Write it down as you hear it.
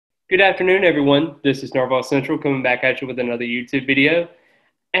Good afternoon, everyone. This is NorvellCentral coming back at you with another YouTube video.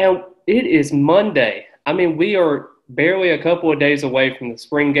 And it is Monday. I mean, we are barely a couple of days away from the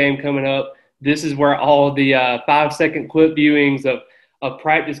spring game coming up. This is where all the 5-second clip viewings of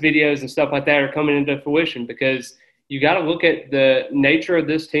practice videos and stuff like that are coming into fruition because you got to look at the nature of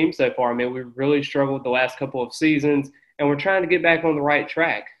this team so far. I mean, we've really struggled the last couple of seasons, and we're trying to get back on the right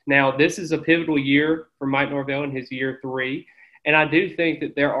track. Now, this is a pivotal year for Mike Norvell in his year 3. And I do think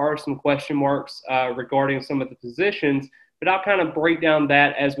that there are some question marks regarding some of the positions, but I'll kind of break down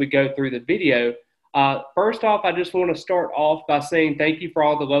that as we go through the video. First off, I just want to start off by saying thank you for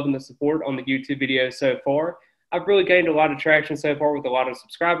all the love and the support on the YouTube videos so far. I've really gained a lot of traction so far with a lot of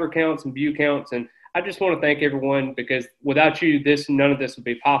subscriber counts and view counts, and I just want to thank everyone because without you, none of this would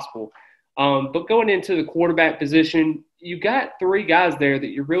be possible. But going into the quarterback position, you got 3 guys there that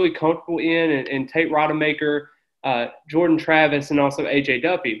you're really comfortable in, and Tate Rodemaker, Jordan Travis, and also A.J.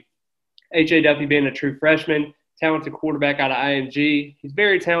 Duffy. A.J. Duffy being a true freshman, talented quarterback out of IMG. He's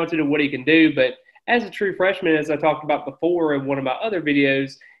very talented in what he can do, but as a true freshman, as I talked about before in one of my other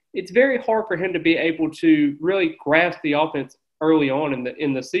videos, it's very hard for him to be able to really grasp the offense early on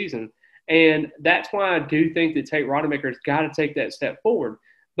in the season. And that's why I do think that Tate Rodemaker's got to take that step forward.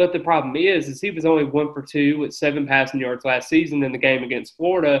 But the problem is he was only 1 for 2 with 7 passing yards last season in the game against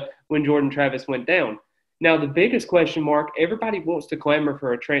Florida when Jordan Travis went down. Now, the biggest question mark, everybody wants to clamor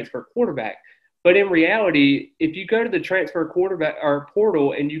for a transfer quarterback. But in reality, if you go to the transfer quarterback or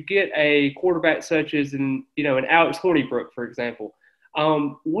portal and you get a quarterback such as an Alex Hornibrook, for example,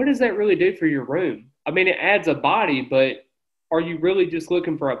 what does that really do for your room? I mean, it adds a body, but are you really just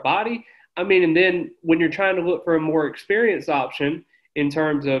looking for a body? I mean, and then when you're trying to look for a more experienced option in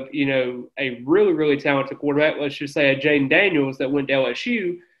terms of, a really, really talented quarterback, let's just say a Jaden Daniels that went to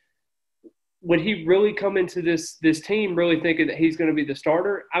LSU, would he really come into this team really thinking that he's going to be the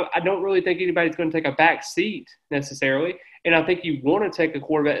starter? I don't really think anybody's going to take a back seat necessarily. And I think you want to take a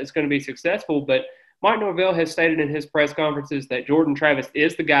quarterback that's going to be successful. But Mike Norvell has stated in his press conferences that Jordan Travis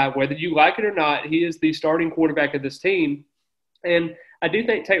is the guy, whether you like it or not. He is the starting quarterback of this team. And I do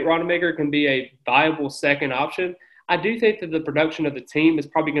think Tate Rodemaker can be a viable second option. I do think that the production of the team is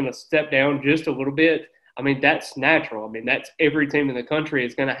probably going to step down just a little bit. I mean, that's natural. I mean, that's every team in the country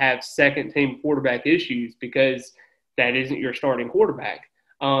is going to have second-team quarterback issues because that isn't your starting quarterback.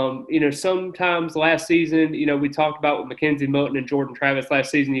 Sometimes last season, we talked about with Mackenzie Milton and Jordan Travis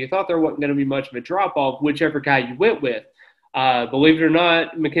last season, you thought there wasn't going to be much of a drop-off, whichever guy you went with. Believe it or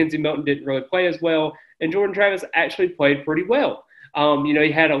not, Mackenzie Milton didn't really play as well, and Jordan Travis actually played pretty well.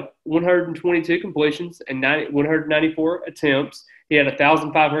 He had 122 completions and 194 attempts. He had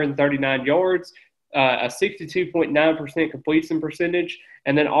 1,539 yards. A 62.9% completion percentage,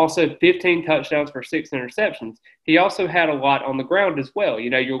 and then also 15 touchdowns for 6 interceptions. He also had a lot on the ground as well.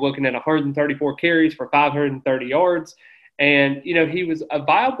 You're looking at 134 carries for 530 yards, and, he was a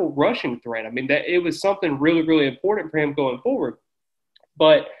viable rushing threat. I mean, it was something really, really important for him going forward.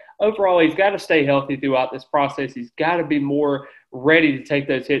 But overall, he's got to stay healthy throughout this process. He's got to be more ready to take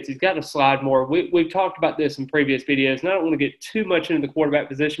those hits. He's got to slide more. We've talked about this in previous videos, and I don't want to get too much into the quarterback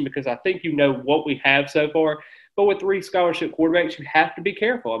position because I think you know what we have so far. But with 3 scholarship quarterbacks, you have to be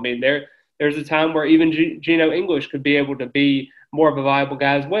careful. I mean, there's a time where even Geno English could be able to be more of a viable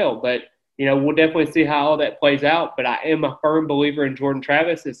guy as well. But, we'll definitely see how all that plays out. But I am a firm believer in Jordan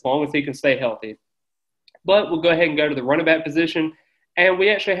Travis as long as he can stay healthy. But we'll go ahead and go to the running back position. And we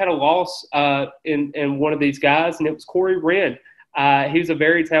actually had a loss in one of these guys, and it was Corey Wren. He was a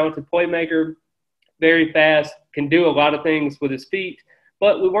very talented playmaker, very fast, can do a lot of things with his feet,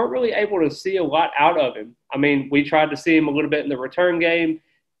 but we weren't really able to see a lot out of him. I mean, we tried to see him a little bit in the return game,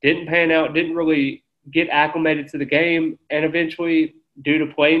 didn't pan out, didn't really get acclimated to the game, and eventually, due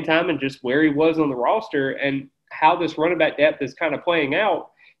to playing time and just where he was on the roster and how this running back depth is kind of playing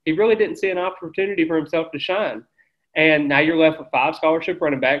out, he really didn't see an opportunity for himself to shine. And now you're left with 5 scholarship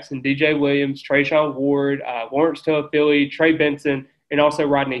running backs in DJ Williams, Trayshawn Ward, Lawrence Toafili, Trey Benson, and also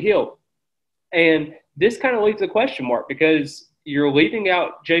Rodney Hill. And this kind of leaves a question mark because you're leaving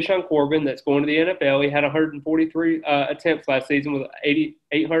out Jashawn Corbin that's going to the NFL. He had 143 attempts last season with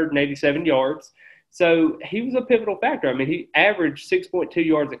 887 yards. So he was a pivotal factor. I mean, he averaged 6.2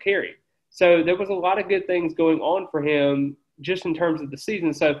 yards a carry. So there was a lot of good things going on for him just in terms of the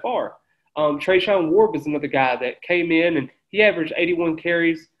season so far. Trayshawn Ward was another guy that came in and he averaged 81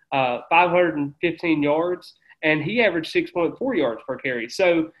 carries, 515 yards, and he averaged 6.4 yards per carry.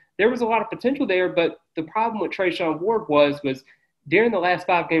 So there was a lot of potential there, but the problem with Trayshawn Ward was during the last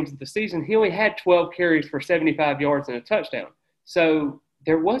 5 games of the season, he only had 12 carries for 75 yards and a touchdown. So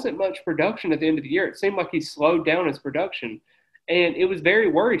there wasn't much production at the end of the year. It seemed like he slowed down his production. and it was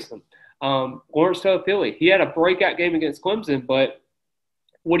very worrisome. Lawrence Philly, he had a breakout game against Clemson, but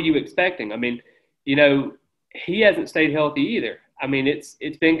what are you expecting? I mean, you know, he hasn't stayed healthy either. I mean, it's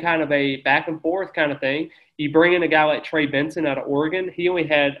been kind of a back and forth kind of thing. You bring in a guy like Trey Benson out of Oregon. He only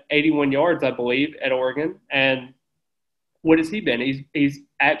had 81 yards, I believe, at Oregon. And what has he been? He's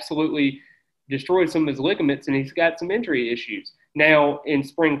absolutely destroyed some of his ligaments, and he's got some injury issues. Now, in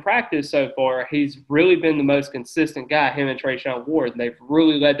spring practice so far, he's really been the most consistent guy, him and Trayshawn Ward. They've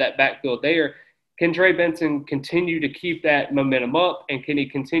really led that backfield there. Can Trey Benson continue to keep that momentum up, and can he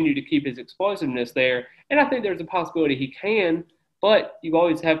continue to keep his explosiveness there? And I think there's a possibility he can, but you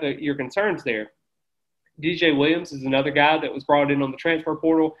always have your concerns there. DJ Williams is another guy that was brought in on the transfer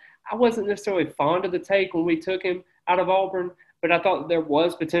portal. I wasn't necessarily fond of the take when we took him out of Auburn, but I thought there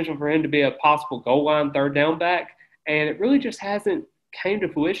was potential for him to be a possible goal line third down back, and it really just hasn't came to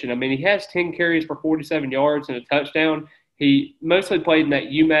fruition. I mean, he has 10 carries for 47 yards and a touchdown. He mostly played in that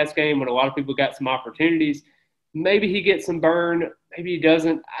UMass game when a lot of people got some opportunities. Maybe he gets some burn. Maybe he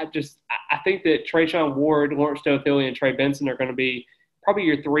doesn't. I think that Trayshawn Ward, Lawrence Philly, and Trey Benson are going to be probably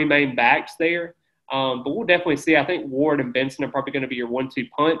your three main backs there. But we'll definitely see. I think Ward and Benson are probably going to be your 1-2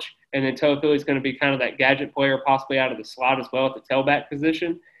 punch. And then Toafili is going to be kind of that gadget player, possibly out of the slot as well at the tailback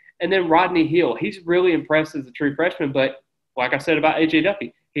position. And then Rodney Hill. He's really impressed as a true freshman. But like I said about A.J.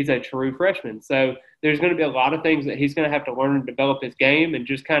 Duffy, he's a true freshman. So there's going to be a lot of things that he's going to have to learn and develop his game and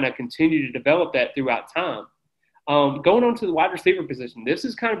just kind of continue to develop that throughout time. Going on to the wide receiver position, this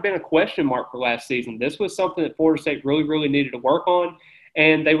has kind of been a question mark for last season. This was something that Florida State really, really needed to work on.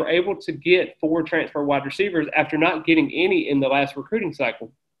 And they were able to get 4 transfer wide receivers after not getting any in the last recruiting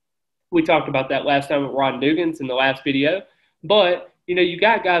cycle. We talked about that last time with Ron Dugans in the last video. But, you know, you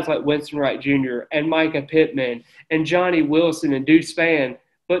got guys like Winston Wright Jr. and Micah Pittman and Johnny Wilson and Deuce Spann.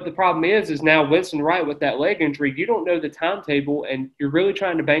 But the problem is now Winston Wright with that leg injury, you don't know the timetable, and you're really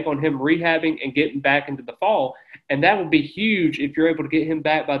trying to bank on him rehabbing and getting back into the fall. And that would be huge if you're able to get him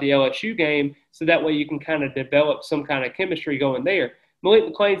back by the LSU game, so that way you can kind of develop some kind of chemistry going there. Malik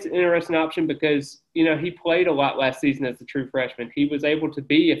McClain's an interesting option because, you know, he played a lot last season as a true freshman. He was able to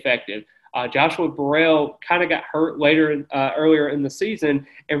be effective. Joshua Burrell kind of got hurt earlier in the season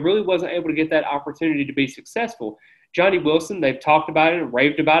and really wasn't able to get that opportunity to be successful. Johnny Wilson, they've talked about it and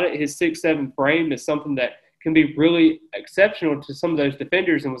raved about it. His 6'7" frame is something that can be really exceptional to some of those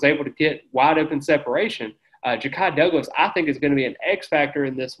defenders and was able to get wide open separation. Ja'Kai Douglas, I think, is going to be an X factor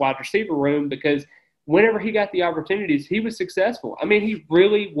in this wide receiver room because whenever he got the opportunities, he was successful. I mean, he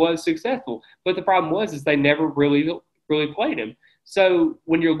really was successful. But the problem was they never really played him. So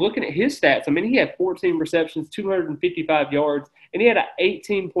when you're looking at his stats, I mean, he had 14 receptions, 255 yards, and he had an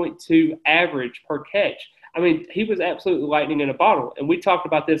 18.2 average per catch. I mean, he was absolutely lightning in a bottle. And we talked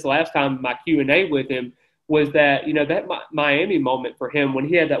about this last time in my Q&A with him, was that, you know, that Miami moment for him when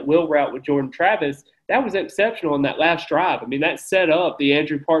he had that wheel route with Jordan Travis, that was exceptional in that last drive. I mean, that set up the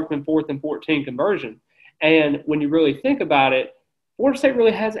Andrew Parkman 4th and 14 conversion. And when you really think about it, Florida State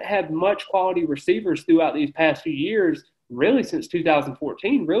really hasn't had much quality receivers throughout these past few years, really since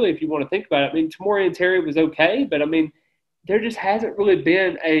 2014, really, if you want to think about it. I mean, Tamori Terry was okay, but, I mean, there just hasn't really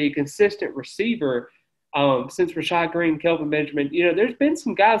been a consistent receiver since Rashad Green, Kelvin Benjamin. You know, there's been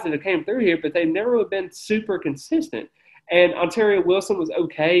some guys that have came through here, but they've never really been super consistent. And Ontario Wilson was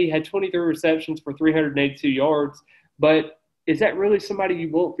okay. He had 23 receptions for 382 yards. But is that really somebody you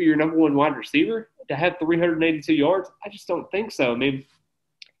want for your number one wide receiver to have 382 yards? I just don't think so. I mean,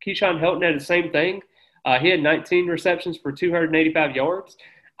 Keyshawn Helton had the same thing. He had 19 receptions for 285 yards.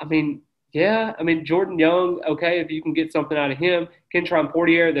 I mean, yeah, I mean, Jordan Young, okay, if you can get something out of him. Kentron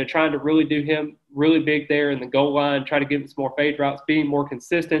Portier, they're trying to really do him really big there in the goal line, try to give him some more fade routes, being more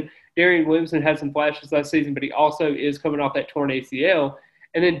consistent. Darian Williamson had some flashes last season, but he also is coming off that torn ACL.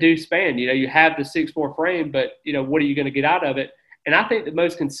 And then Deuce Spann, you know, you have the 6'4" frame, but, you know, what are you going to get out of it? And I think the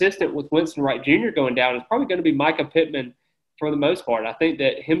most consistent with Winston Wright Jr. going down is probably going to be Micah Pittman for the most part. I think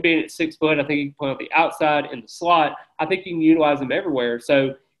that him being at 6 foot, I think he can play on the outside in the slot. I think you can utilize him everywhere.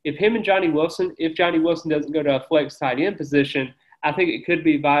 So if Johnny Wilson doesn't go to a flex tight end position, I think it could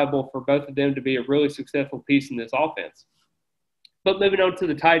be viable for both of them to be a really successful piece in this offense. But moving on to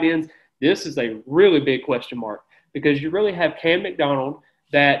the tight ends, this is a really big question mark because you really have Cam McDonald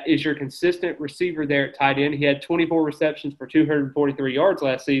that is your consistent receiver there at tight end. He had 24 receptions for 243 yards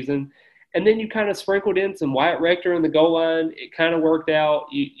last season. And then you kind of sprinkled in some Wyatt Rector in the goal line. It kind of worked out.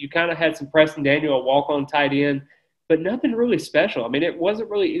 You kind of had some Preston Daniel, a walk-on tight end, but nothing really special. I mean, it wasn't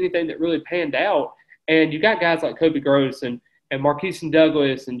really anything that really panned out. And you got guys like Kobe Gross and Marquise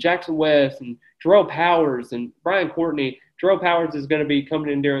Douglas and Jackson West and Jarrell Powers and Brian Courtney. Jarrell Powers is going to be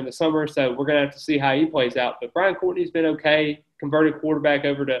coming in during the summer, so we're going to have to see how he plays out. But Brian Courtney's been okay. converted quarterback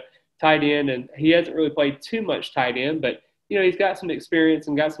over to tight end, and he hasn't really played too much tight end, but he's got some experience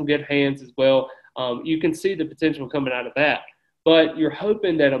and got some good hands as well. You can see the potential coming out of that. But you're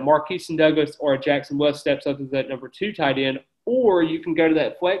hoping that a Marquise Douglas or a Jackson West steps up as that number 2 tight end, or you can go to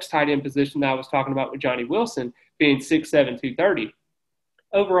that flex tight end position that I was talking about with Johnny Wilson being 6'7", 230.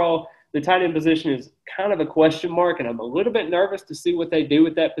 Overall, the tight end position is kind of a question mark, and I'm a little bit nervous to see what they do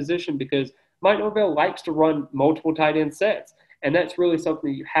with that position because Mike Norvell likes to run multiple tight end sets, and that's really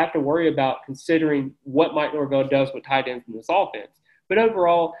something you have to worry about considering what Mike Norvell does with tight ends in this offense. But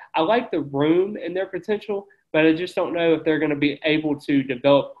overall, I like the room and their potential, but I just don't know if they're going to be able to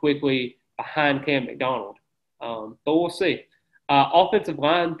develop quickly behind Cam McDonald. But we'll see. Offensive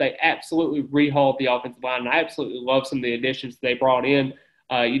line, they absolutely rehauled the offensive line. I absolutely love some of the additions they brought in.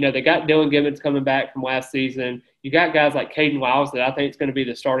 They got Dylan Gibbons coming back from last season. You got guys like Caden Lyles that I think is going to be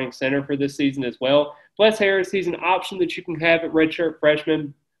the starting center for this season as well. Bless Harris, he's an option that you can have at redshirt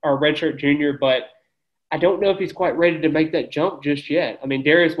freshman or redshirt junior, but I don't know if he's quite ready to make that jump just yet. I mean,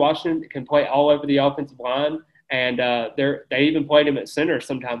 Darius Washington can play all over the offensive line, and they even played him at center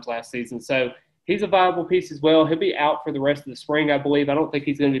sometimes last season. So he's a viable piece as well. He'll be out for the rest of the spring, I believe. I don't think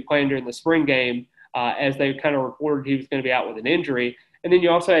he's going to be playing during the spring game, as they kind of reported he was going to be out with an injury. And then you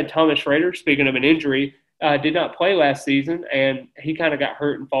also had Thomas Schrader, speaking of an injury, did not play last season, and he kind of got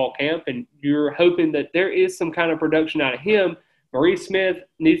hurt in fall camp. And you're hoping that there is some kind of production out of him. Maurice Smith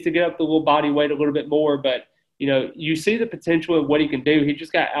needs to get up the little body weight a little bit more, but, you see the potential of what he can do. He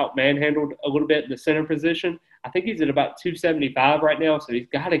just got out manhandled a little bit in the center position. I think he's at about 275 right now, so he's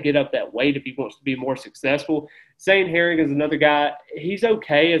got to get up that weight if he wants to be more successful. Zane Herring is another guy. He's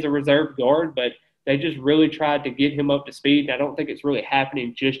okay as a reserve guard, but they just really tried to get him up to speed, and I don't think it's really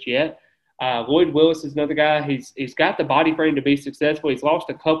happening just yet. Lloyd Willis is another guy. He's got the body frame to be successful. He's lost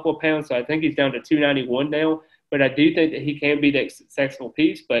a couple of pounds, so I think he's down to 291 now. But I do think that he can be that successful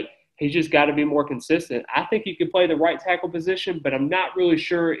piece, but he's just got to be more consistent. I think he could play the right tackle position, but I'm not really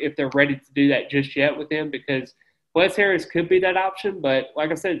sure if they're ready to do that just yet with him because Bless Harris could be that option. But like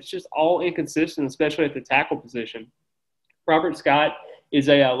I said, it's just all inconsistent, especially at the tackle position. Robert Scott is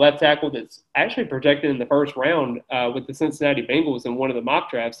a left tackle that's actually projected in the first round with the Cincinnati Bengals in one of the mock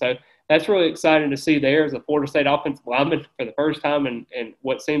drafts. So that's really exciting to see there as a Florida State offensive lineman for the first time in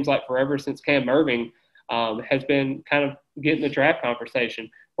what seems like forever since Cam Irving has been kind of getting the draft conversation.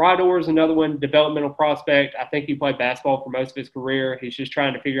 Rod Orr is another one, developmental prospect. I think he played basketball for most of his career. He's just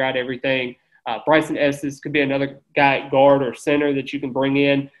trying to figure out everything. Bryson Estes could be another guy at guard or center that you can bring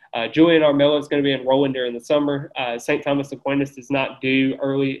in. Julian Armella is going to be enrolling during the summer. St. Thomas Aquinas does not do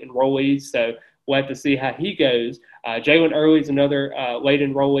early enrollees, so we'll have to see how he goes. Jalen Early is another late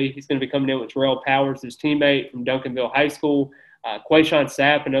enrollee. He's going to be coming in with Terrell Powers, his teammate from Duncanville High School. Quayshawn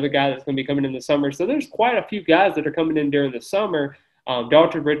Sapp, another guy that's going to be coming in the summer. So there's quite a few guys that are coming in during the summer.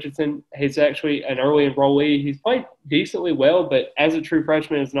 Dalton Richardson, he's actually an early enrollee. He's played decently well, but as a true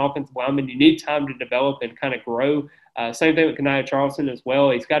freshman, as an offensive lineman, you need time to develop and kind of grow. Same thing with Kanaya Charleston as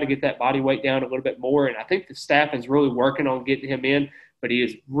well. He's got to get that body weight down a little bit more, and I think the staff is really working on getting him in, but he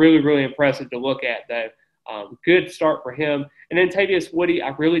is really, really impressive to look at, though. Good start for him. And then Tavius Woody, I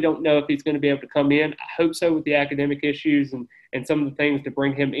really don't know if he's going to be able to come in. I hope so with the academic issues and some of the things to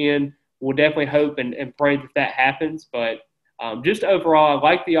bring him in. We'll definitely hope and pray that happens. But just overall, I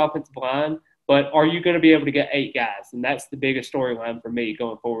like the offensive line, but are you going to be able to get 8 guys? And that's the biggest storyline for me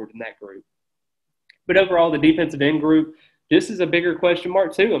going forward in that group. But overall, the defensive end group, this is a bigger question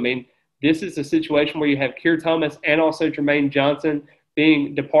mark too. I mean, this is a situation where you have Keir Thomas and also Jermaine Johnson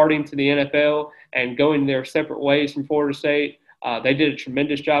departing to the NFL and going their separate ways from Florida State. They did a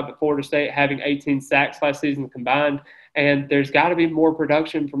tremendous job at Florida State, having 18 sacks last season combined. And there's got to be more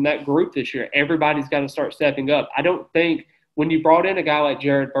production from that group this year. Everybody's got to start stepping up. I don't think when you brought in a guy like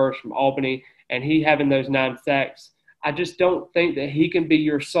Jared Verse from Albany and he having those 9 sacks, I just don't think that he can be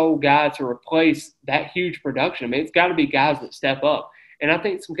your sole guy to replace that huge production. I mean, it's got to be guys that step up. And I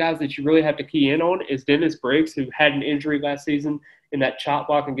think some guys that you really have to key in on is Dennis Briggs, who had an injury last season in that chop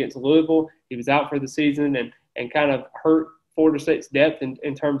block against Louisville. He was out for the season and kind of hurt Florida State's depth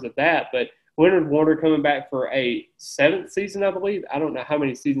in terms of that. But Leonard Warner coming back for a 7th season, I believe. I don't know how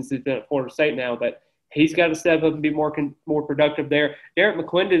many seasons he's been at Florida State now, but he's got to step up and be more productive there. Derek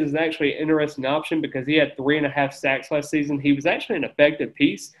McClendon is actually an interesting option because he had 3.5 sacks last season. He was actually an effective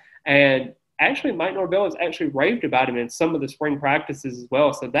piece, and actually Mike Norvell has actually raved about him in some of the spring practices as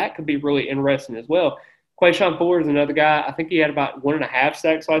well, so that could be really interesting as well. Quayshawn Fuller is another guy. I think he had about 1.5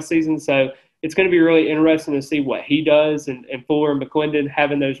 sacks last season, so it's going to be really interesting to see what he does. And Fuller and McClendon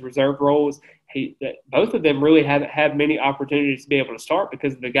having those reserve roles, both of them really haven't had many opportunities to be able to start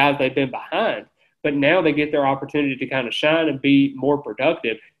because of the guys they've been behind. but now they get their opportunity to kind of shine and be more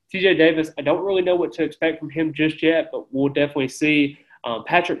productive. TJ Davis, I don't really know what to expect from him just yet, but we'll definitely see.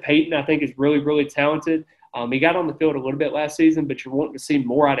 Patrick Payton, I think, is really, really talented. He got on the field a little bit last season, but you're wanting to see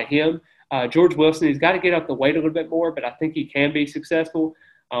more out of him. George Wilson, he's got to get up the weight a little bit more, but I think he can be successful.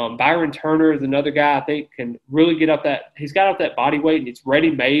 Byron Turner is another guy I think can really get up that – he's got up that body weight, and it's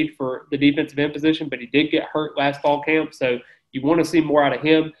ready-made for the defensive end position, but he did get hurt last fall camp, so you want to see more out of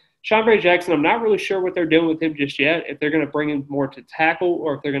him. Sean Jackson, I'm not really sure what they're doing with him just yet, if they're going to bring him more to tackle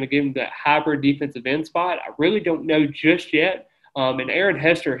or if they're going to give him that hybrid defensive end spot. I really don't know just yet. And Aaron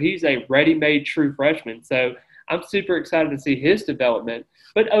Hester, he's a ready-made true freshman, so I'm super excited to see his development.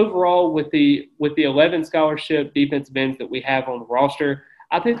 But overall, with the 11 scholarship defensive ends that we have on the roster,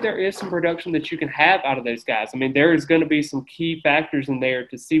 I think there is some production that you can have out of those guys. I mean, there is going to be some key factors in there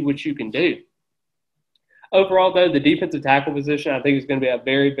to see what you can do. Overall, though, the defensive tackle position, I think, is going to be a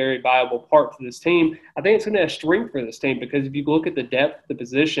very, very viable part to this team. I think it's going to be a strength for this team because if you look at the depth of the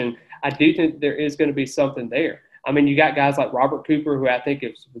position, I do think there is going to be something there. I mean, you got guys like Robert Cooper, who I think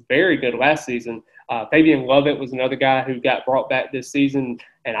was very good last season. Fabian Lovett was another guy who got brought back this season,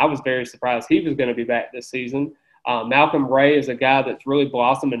 and I was very surprised he was going to be back this season. Malcolm Ray is a guy that's really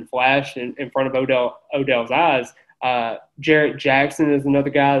blossomed and flashed in front of Odell's eyes. Jarrett Jackson is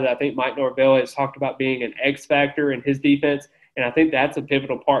another guy that I think Mike Norvell has talked about being an X factor in his defense, and I think that's a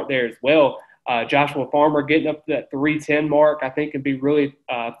pivotal part there as well. Joshua Farmer getting up to that 310 mark I think can be really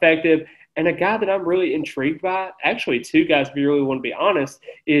effective. And a guy that I'm really intrigued by, actually two guys if you really want to be honest,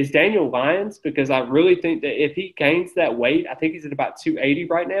 is Daniel Lyons, because I really think that if he gains that weight, I think he's at about 280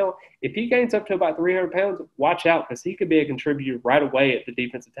 right now. If he gains up to about 300 pounds, watch out because he could be a contributor right away at the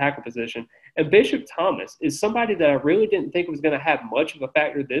defensive tackle position. And Bishop Thomas is somebody that I really didn't think was going to have much of a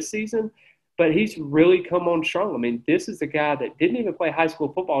factor this season, but he's really come on strong. I mean, this is a guy that didn't even play high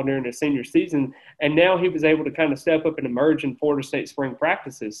school football during his senior season, and now he was able to kind of step up and emerge in Florida State spring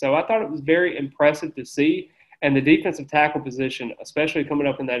practices. So I thought it was very impressive to see, and the defensive tackle position, especially coming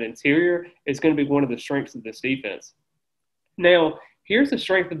up in that interior, is going to be one of the strengths of this defense. Now, here's the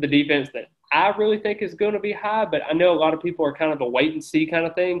strength of the defense that I really think is going to be high, but I know a lot of people are kind of a wait-and-see kind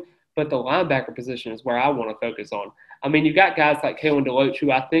of thing, but the linebacker position is where I want to focus on. I mean, you've got guys like Kalen DeLoach, who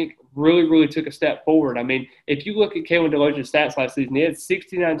I think really, really took a step forward. I mean, if you look at Kalen DeLoach's stats last season, he had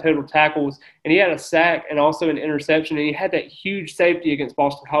 69 total tackles, and he had a sack and also an interception, and he had that huge safety against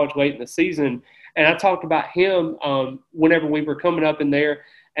Boston College late in the season. And I talked about him whenever we were coming up in there,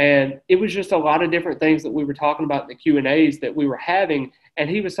 and it was just a lot of different things that we were talking about in the Q&As that we were having, and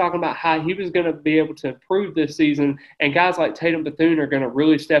he was talking about how he was going to be able to improve this season, and guys like Tatum Bethune are going to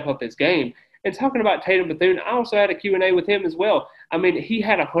really step up his game. And talking about Tatum Bethune, I also had a Q&A with him as well. I mean, he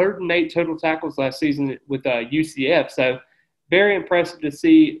had 108 total tackles last season with UCF, so very impressive to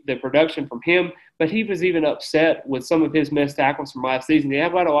see the production from him. But he was even upset with some of his missed tackles from last season. He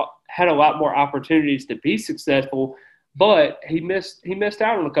had a lot more opportunities to be successful, but he missed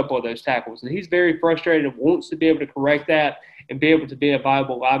out on a couple of those tackles. And he's very frustrated and wants to be able to correct that and be able to be a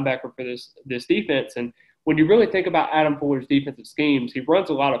viable linebacker for this defense. And when you really think about Adam Fuller's defensive schemes, he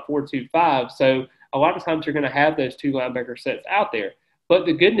runs a lot of 4-2-5, so a lot of times you're going to have those two linebacker sets out there. But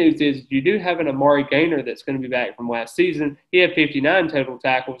the good news is you do have an Amari Gaynor that's going to be back from last season. He had 59 total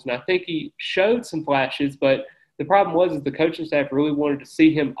tackles, and I think he showed some flashes, but the problem was the coaching staff really wanted to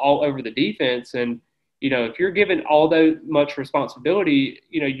see him all over the defense. And, you know, if you're given all that much responsibility,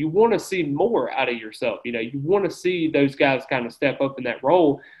 you know, you want to see more out of yourself. You know, you want to see those guys kind of step up in that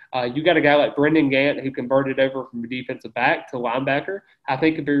role. You got a guy like Brendan Gant who converted over from defensive back to linebacker. I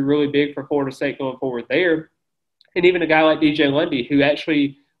think could be really big for Florida State going forward there. And even a guy like DJ Lundy, who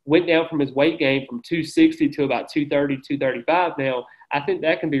actually went down from his weight gain from 260 to about 230, 235 now. I think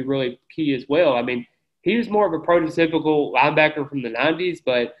that can be really key as well. I mean, he was more of a prototypical linebacker from the 90s,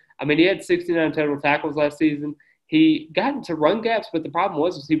 but, I mean, he had 69 total tackles last season. He got into run gaps, but the problem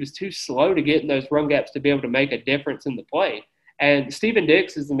was he was too slow to get in those run gaps to be able to make a difference in the play. And Steven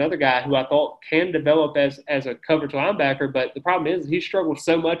Dix is another guy who I thought can develop as a coverage linebacker, but the problem is he struggled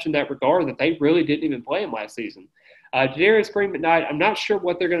so much in that regard that they really didn't even play him last season. Jadarius Green McKnight, I'm not sure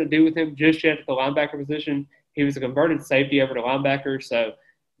what they're going to do with him just yet at the linebacker position. He was a converted safety over to linebacker, so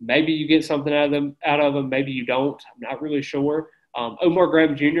maybe you get something out of him, maybe you don't. I'm not really sure. Omar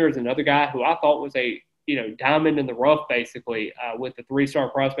Graham Jr. is another guy who I thought was a diamond in the rough, basically, with the 3-star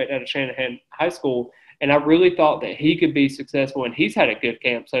prospect out of Shanahan High School. And I really thought that he could be successful, and he's had a good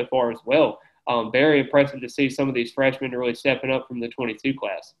camp so far as well. Very impressive to see some of these freshmen really stepping up from the 22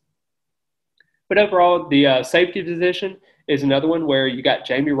 class. But overall, the safety position is another one where you got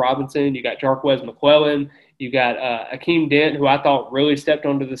Jamie Robinson, you got Jarquez McClellan, you got Akeem Dent, who I thought really stepped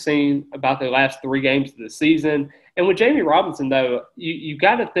onto the scene about the last 3 games of the season. And with Jamie Robinson, though, you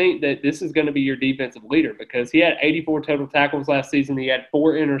got to think that this is going to be your defensive leader because he had 84 total tackles last season. He had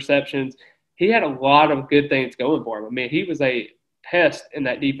 4 interceptions. He had a lot of good things going for him. I mean, he was a pest in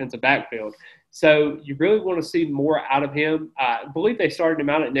that defensive backfield. So you really want to see more out of him. I believe they started him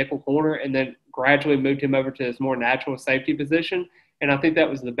out at nickel corner and then gradually moved him over to his more natural safety position. And I think that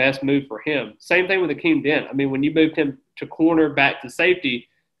was the best move for him. Same thing with Akeem Dent. I mean, when you moved him to corner back to safety,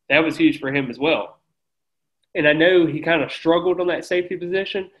 that was huge for him as well. And I know he kind of struggled on that safety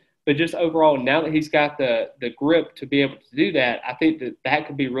position, but just overall, now that he's got the grip to be able to do that, I think that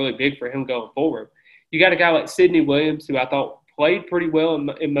could be really big for him going forward. You got a guy like Sidney Williams, who I thought played pretty well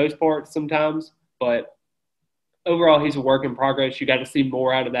in most parts sometimes, but overall, he's a work in progress. You got to see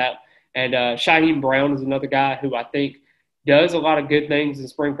more out of that. And Shaheem Brown is another guy who I think does a lot of good things in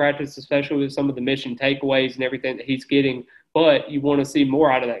spring practice, especially with some of the mission takeaways and everything that he's getting. But you want to see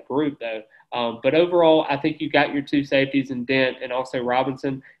more out of that group, though. But overall, I think you got your 2 safeties in Dent and also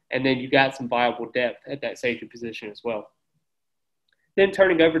Robinson, and then you got some viable depth at that safety position as well. Then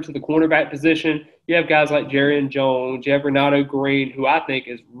turning over to the cornerback position, you have guys like Jarian Jones, you have Renato Green, who I think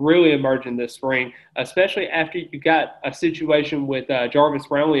is really emerging this spring, especially after you got a situation with Jarvis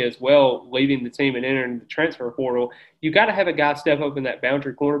Brownlee as well, leaving the team and entering the transfer portal. You got to have a guy step up in that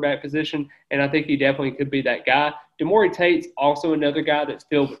boundary cornerback position, and I think he definitely could be that guy. Demore Tate's also another guy that's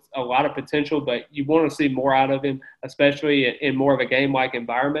filled with a lot of potential, but you want to see more out of him, especially in more of a game-like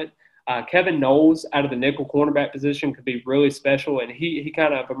environment. Kevin Noles out of the nickel cornerback position could be really special, and he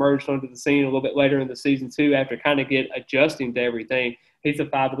kind of emerged onto the scene a little bit later in the season too after kind of adjusting to everything. He's a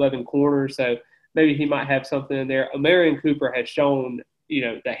 5'11" corner, so maybe he might have something in there. Amarian Cooper has shown,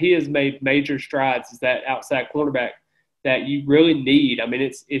 that he has made major strides as that outside cornerback that you really need. I mean,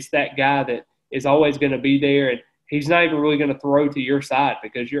 it's that guy that is always going to be there, and he's not even really going to throw to your side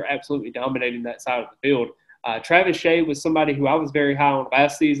because you're absolutely dominating that side of the field. Travis Shea was somebody who I was very high on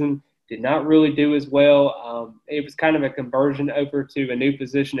last season. Did not really do as well. It was kind of a conversion over to a new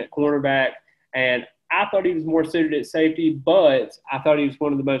position at cornerback, and I thought he was more suited at safety, but I thought he was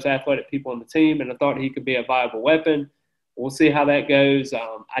one of the most athletic people on the team, and I thought he could be a viable weapon. We'll see how that goes.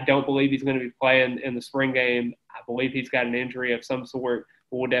 I don't believe he's going to be playing in the spring game. I believe he's got an injury of some sort,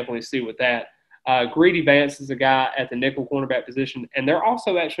 but we'll definitely see with that. Greedy Vance is a guy at the nickel cornerback position, and they're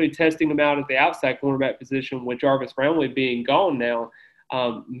also actually testing him out at the outside cornerback position with Jarvis Brownlee being gone now.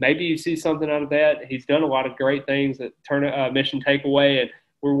 Maybe you see something out of that. He's done a lot of great things that turn a mission takeaway, and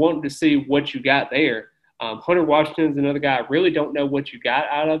we're wanting to see what you got there. Hunter Washington is another guy. I really don't know what you got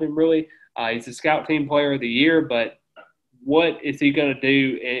out of him, really. He's a scout team player of the year, but what is he going to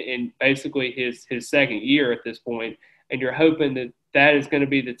do in basically his second year at this point? And you're hoping that is going to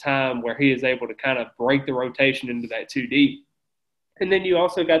be the time where he is able to kind of break the rotation into that 2 deep. And then you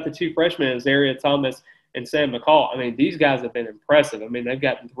also got the 2 freshmen, Azaria Thomas and Sam McCall. I mean, these guys have been impressive. I mean, they've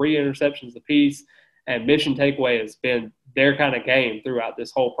gotten 3 interceptions apiece, and mission takeaway has been their kind of game throughout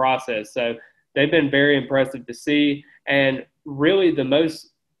this whole process. So they've been very impressive to see. And really the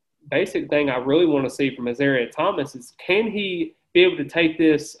most basic thing I really want to see from Azaria Thomas is, can he be able to take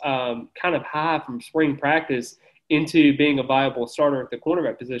this kind of high from spring practice into being a viable starter at the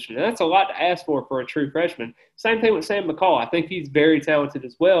cornerback position? And that's a lot to ask for a true freshman. Same thing with Sam McCall. I think he's very talented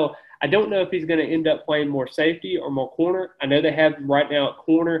as well. I don't know if he's going to end up playing more safety or more corner. I know they have him right now at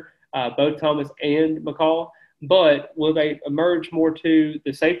corner, both Thomas and McCall, but will they emerge more to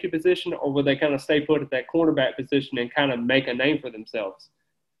the safety position, or will they kind of stay put at that cornerback position and kind of make a name for themselves?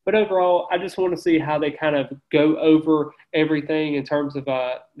 But overall, I just want to see how they kind of go over everything in terms of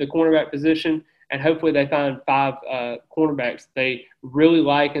the cornerback position. And hopefully they find 5 cornerbacks they really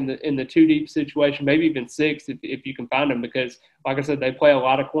like in the 2 deep situation, maybe even 6 if you can find them, because, like I said, they play a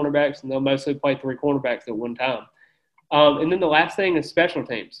lot of cornerbacks, and they'll mostly play 3 cornerbacks at one time. And then the last thing is special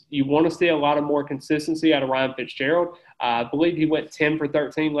teams. You want to see a lot of more consistency out of Ryan Fitzgerald. I believe he went 10 for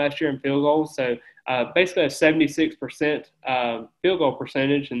 13 last year in field goals, so basically a 76% field goal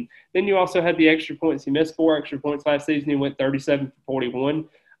percentage. And then you also had the extra points. He missed 4 extra points last season. He went 37 for 41.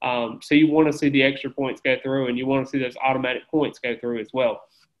 So you want to see the extra points go through, and you want to see those automatic points go through as well.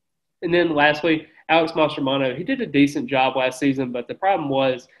 And then lastly, Alex Mastromanno, he did a decent job last season, but the problem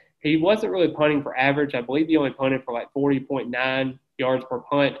was he wasn't really punting for average. I believe he only punted for like 40.9 yards per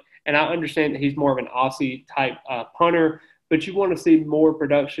punt. And I understand that he's more of an Aussie type punter, but you want to see more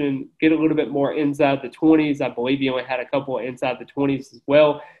production, get a little bit more inside the 20s. I believe he only had a couple of inside the 20s as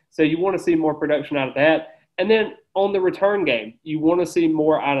well. So you want to see more production out of that. And then on the return game, you want to see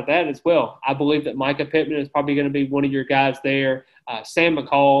more out of that as well. I believe that Micah Pittman is probably going to be one of your guys there. Sam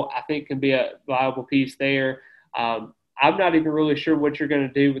McCall, I think, can be a viable piece there. I'm not even really sure what you're going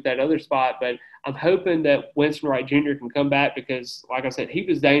to do with that other spot, but I'm hoping that Winston Wright Jr. can come back because, like I said, he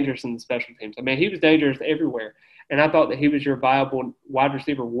was dangerous in the special teams. I mean, he was dangerous everywhere. And I thought that he was your viable wide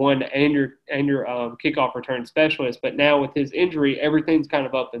receiver one and your kickoff return specialist. But now with his injury, everything's kind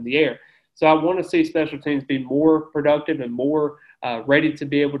of up in the air. So I want to see special teams be more productive and more ready to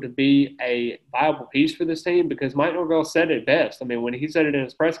be able to be a viable piece for this team because Mike Norvell said it best. I mean, when he said it in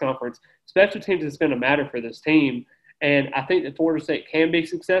his press conference, special teams is going to matter for this team. And I think that Florida State can be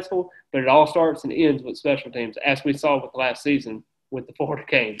successful, but it all starts and ends with special teams, as we saw with last season with the Florida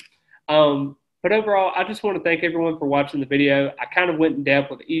game. But overall, I just want to thank everyone for watching the video. I kind of went in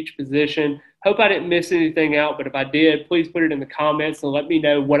depth with each position. Hope I didn't miss anything out, but if I did, please put it in the comments and let me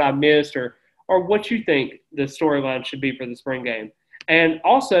know what I missed or what you think the storyline should be for the spring game. And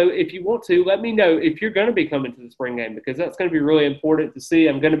also, if you want to, let me know if you're going to be coming to the spring game because that's going to be really important to see.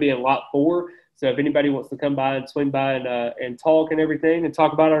 I'm going to be in lot 4. So if anybody wants to come by and swing by and talk and everything and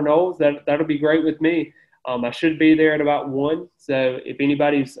talk about our Noles, that'll be great with me. I should be there at about 1. So if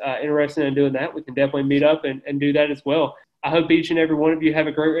anybody's interested in doing that, we can definitely meet up and do that as well. I hope each and every one of you have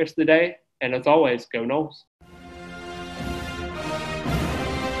a great rest of the day. And as always, go Noles.